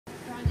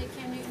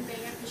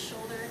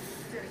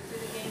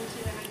through the game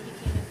too? I mean, he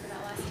came in for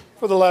that last.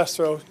 For the last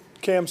throw,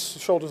 Cam's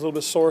shoulder's a little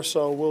bit sore,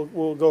 so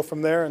we'll go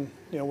from there, and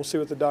we'll see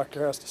what the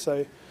doctor has to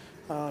say.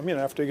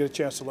 After you get a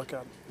chance to look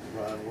at him.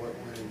 Ron, what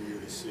went into your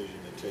decision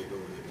to take over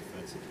the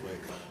defensive play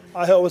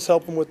calling? I was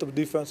helping with the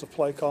defensive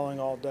play calling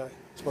all day.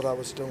 That's what I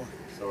was doing.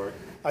 Sorry?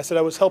 I said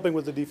I was helping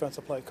with the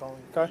defensive play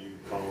calling, okay? You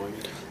calling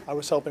it? I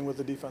was helping with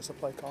the defensive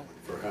play calling.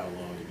 For how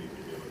long have you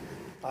been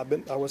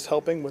doing it? I was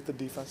helping with the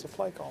defensive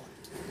play calling.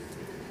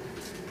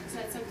 Is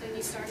that something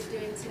you started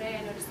doing today?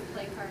 I noticed the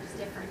play card is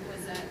different.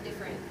 Was that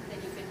different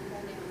than you've been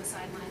holding on the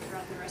sideline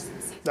throughout the rest of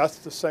the season? That's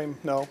the same.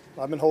 No,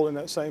 I've been holding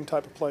that same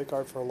type of play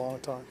card for a long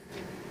time.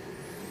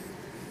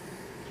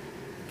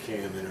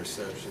 Cam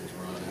interceptions,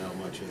 Ron, how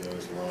much of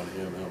those were on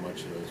him? How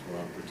much of those were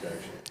on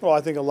protection? Well,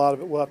 I think a lot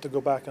of it, we'll have to go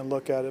back and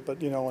look at it,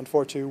 but,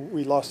 unfortunately,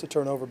 we lost the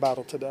turnover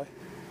battle today.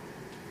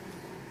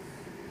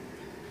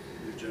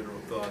 Your general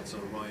thoughts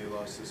on why you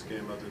lost this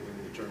game other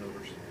than the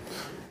turnovers?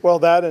 Well,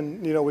 that and,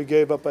 we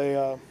gave up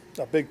a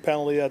big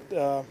penalty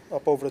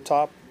up over the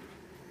top,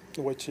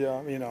 which,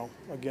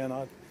 again,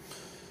 I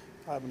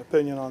have an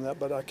opinion on that,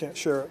 but I can't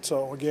share it.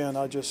 So, again,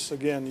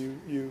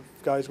 you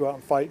guys go out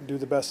and fight and do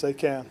the best they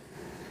can.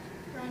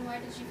 Ron, why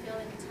did you feel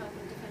like it's helped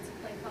with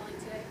defensive play calling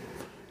today?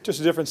 Just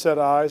a different set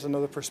of eyes,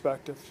 another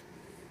perspective.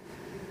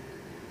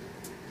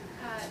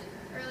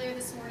 Earlier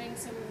this morning,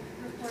 some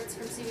reports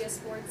from CBS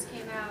Sports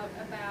came out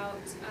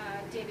about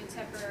David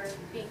Tepper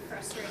being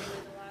frustrated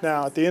with the losses.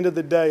 Now, at the end of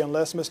the day,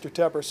 unless Mr.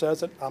 Tepper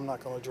says it, I'm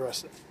not going to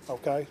address it,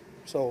 okay?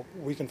 So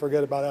we can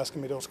forget about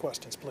asking me those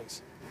questions,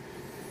 please.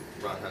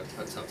 Ron, how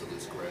tough to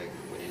lose Greg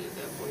when he at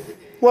that point in the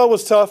game? Well, it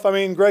was tough. I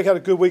mean, Greg had a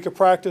good week of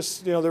practice.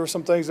 There were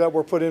some things that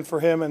were put in for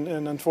him,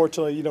 and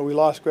unfortunately, we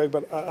lost Greg.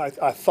 But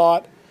I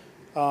thought,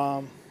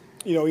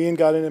 Ian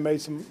got in and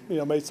made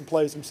some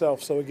plays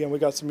himself. So again, we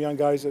got some young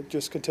guys that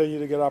just continue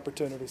to get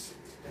opportunities.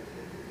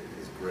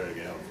 Is Greg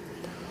out?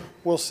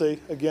 We'll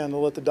see. Again,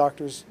 we'll let the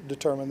doctors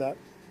determine that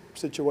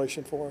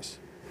situation for us.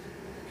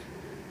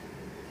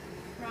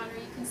 Ron, are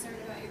you concerned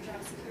about your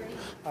job security?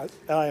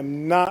 I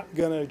am not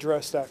going to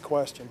address that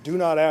question. Do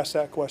not ask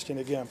that question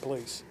again,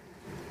 please.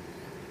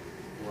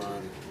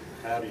 Ron,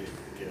 how do you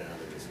get out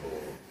of this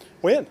hole?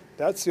 Win.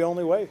 That's the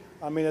only way.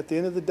 I mean, at the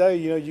end of the day,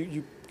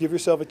 you give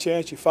yourself a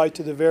chance. You fight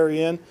to the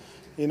very end,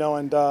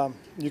 and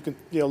you can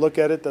look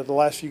at it that the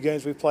last few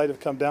games we've played have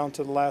come down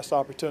to the last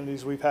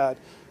opportunities we've had,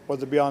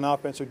 whether it be on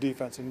offense or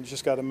defense, and you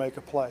just got to make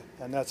a play.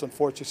 And that's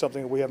unfortunately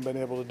something that we haven't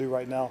been able to do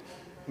right now.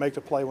 Make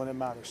the play when it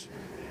matters.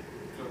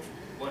 Coach,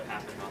 what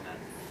happened on that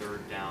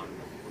third down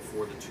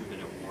before the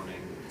 2-minute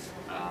warning?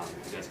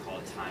 You guys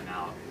called a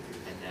timeout,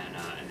 and then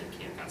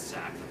Cam got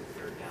sacked on the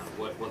third down.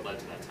 What led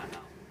to that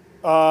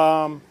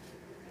timeout?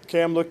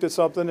 Cam looked at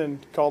something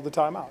and called the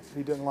timeout.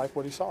 He didn't like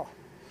what he saw.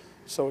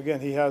 So again,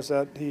 he has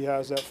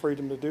that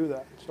freedom to do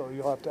that. So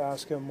you'll have to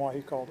ask him why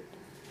he called it.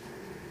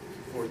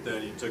 Fourth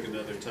down, you took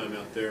another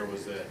timeout there.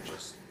 Was that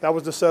just? That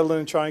was to settle in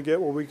and try and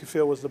get what we could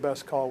feel was the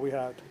best call we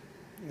had.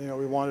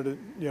 We wanted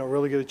to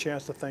really get a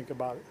chance to think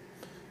about it,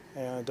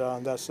 and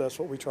that's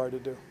what we tried to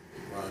do.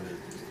 Ron,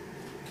 is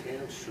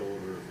Cam's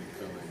shoulder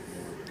becoming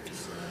more of a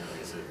concern?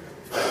 Is it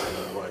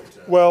affecting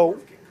what Well,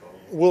 Morph can call?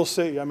 We'll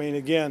see. I mean,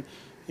 again,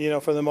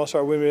 for the most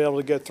part, we've been able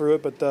to get through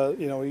it, but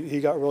he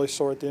got really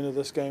sore at the end of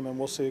this game, and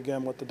we'll see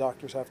again what the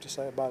doctors have to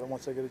say about it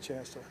once they get a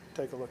chance to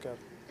take a look at it.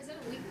 Is it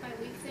a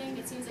week-by-week thing?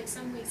 It seems like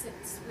some weeks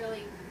he's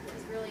really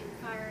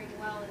firing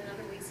well, and then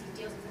other weeks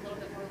he deals with a little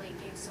bit more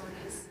late-game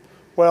soreness.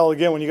 Well,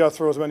 again, when you got to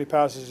throw as many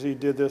passes as he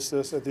did this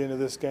at the end of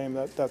this game,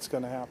 that's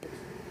going to happen.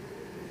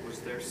 Was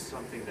there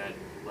something that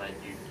led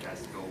you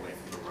guys to go away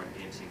from the run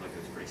game? It seemed like it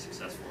was pretty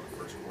successful in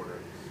the first quarter.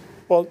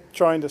 Well,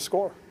 trying to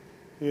score.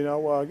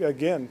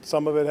 Again,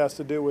 some of it has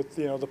to do with,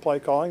 the play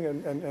calling,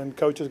 and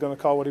coach is going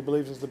to call what he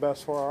believes is the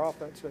best for our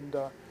offense. And,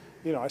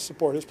 I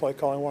support his play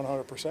calling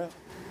 100%.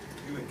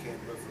 You and Cam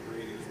both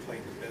agreed he was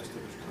playing the best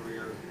of his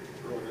career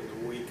earlier in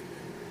the week.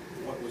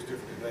 What was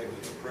different today? Was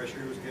it the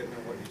pressure he was getting,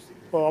 or what do you see?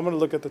 Well, I'm going to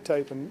look at the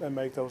tape and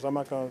make those. I'm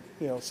not going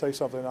to, say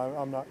something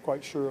I'm not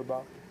quite sure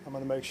about. I'm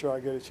going to make sure I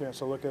get a chance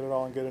to look at it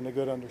all and get a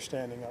good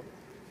understanding of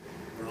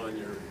it. Ron,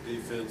 your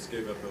defense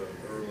gave up an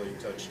early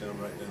touchdown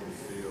right down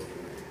the field.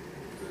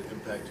 The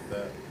impact of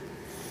that?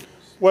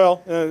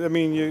 Well, I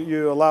mean,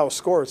 you allow a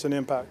score, it's an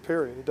impact,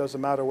 period. It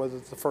doesn't matter whether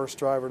it's the first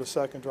drive or the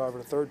second drive or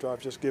the third drive.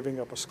 Just giving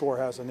up a score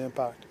has an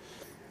impact.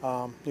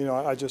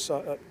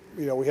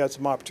 We had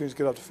some opportunities to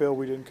get up the field.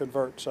 We didn't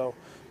convert. So,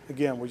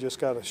 again, we just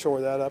got to shore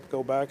that up,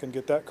 go back, and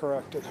get that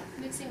corrected.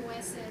 Mixing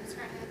Wes and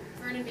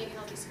Vernon being a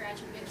healthy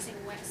scratch and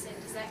mixing Wes in,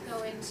 does that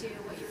go into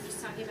what you were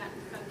just talking about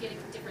getting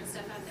different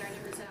stuff out there, a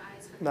different set of eyes?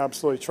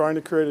 Absolutely, trying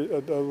to create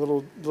a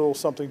little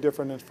something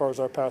different as far as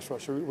our pass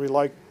rush. We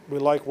like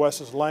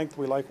Wes's length.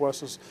 We like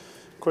Wes's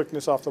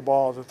quickness off the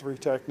ball as a 3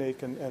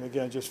 technique, and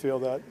again, just feel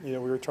that we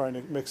were trying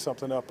to mix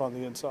something up on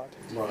the inside.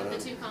 Do you think the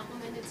two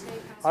complemented today?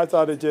 I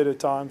thought it did at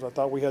times. I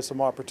thought we had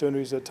some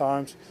opportunities at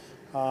times.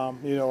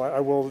 I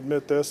will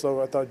admit this,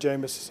 though. I thought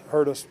Jameis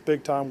hurt us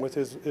big time with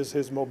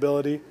his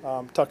mobility,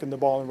 tucking the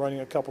ball and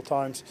running a couple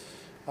times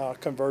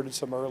converted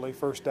some early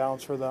first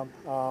downs for them,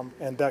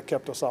 and that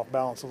kept us off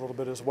balance a little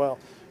bit as well.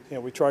 You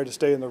know, we tried to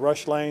stay in the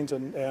rush lanes,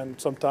 and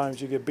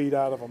sometimes you get beat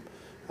out of them.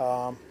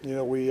 You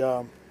know, we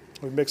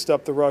mixed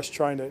up the rush,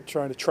 trying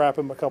to trap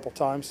him a couple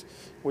times,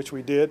 which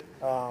we did.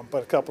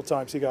 But a couple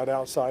times he got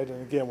outside,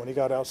 and again, when he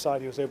got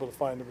outside, he was able to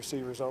find the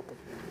receivers open.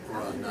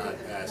 I'm not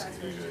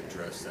asking you to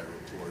address that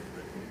report,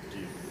 but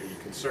are you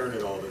concerned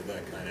at all that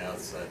that kind of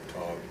outside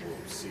talk will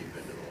seep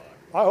into the locker?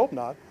 I hope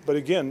not. But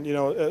again, you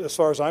know, as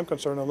far as I'm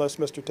concerned, unless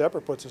Mr.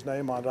 Tepper puts his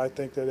name on it, I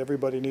think that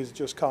everybody needs to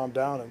just calm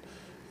down and,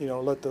 you know,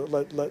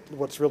 let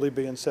what's really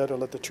being said, or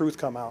let the truth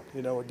come out.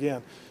 You know,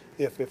 again,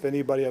 if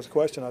anybody has a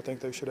question, I think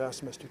they should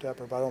ask Mr.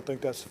 Tepper. But I don't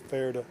think that's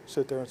fair to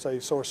sit there and say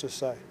sources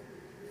say.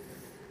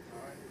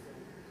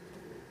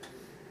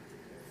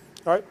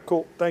 All right,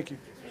 cool. Thank you.